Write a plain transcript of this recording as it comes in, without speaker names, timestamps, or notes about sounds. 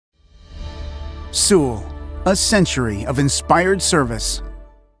Sewell, a century of inspired service.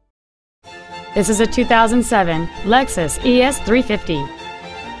 This is a 2007 Lexus ES350.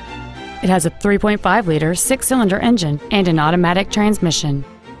 It has a 3.5-liter six-cylinder engine and an automatic transmission.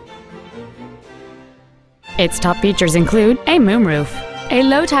 Its top features include a moonroof, a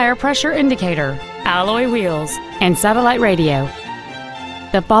low-tire pressure indicator, alloy wheels, and satellite radio.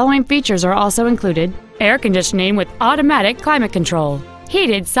 The following features are also included: air conditioning with automatic climate control,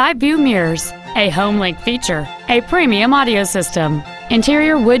 heated side view mirrors, a home link feature, a premium audio system,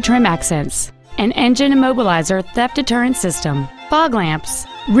 interior wood trim accents, an engine immobilizer theft deterrent system, fog lamps,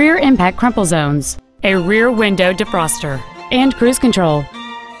 rear impact crumple zones, a rear window defroster, and cruise control.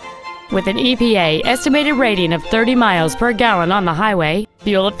 With an EPA estimated rating of 30 miles per gallon on the highway,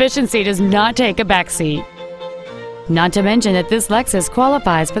 fuel efficiency does not take a backseat. Not to mention that this Lexus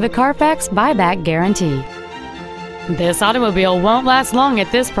qualifies for the Carfax buyback guarantee. This automobile won't last long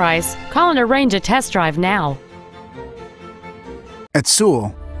at this price. Call and arrange a test drive now. At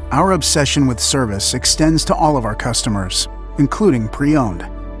Sewell, our obsession with service extends to all of our customers, including pre-owned.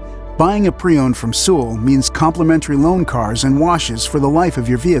 Buying a pre-owned from Sewell means complimentary loan cars and washes for the life of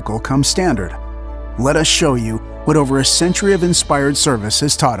your vehicle come standard. Let us show you what over a century of inspired service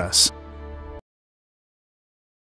has taught us.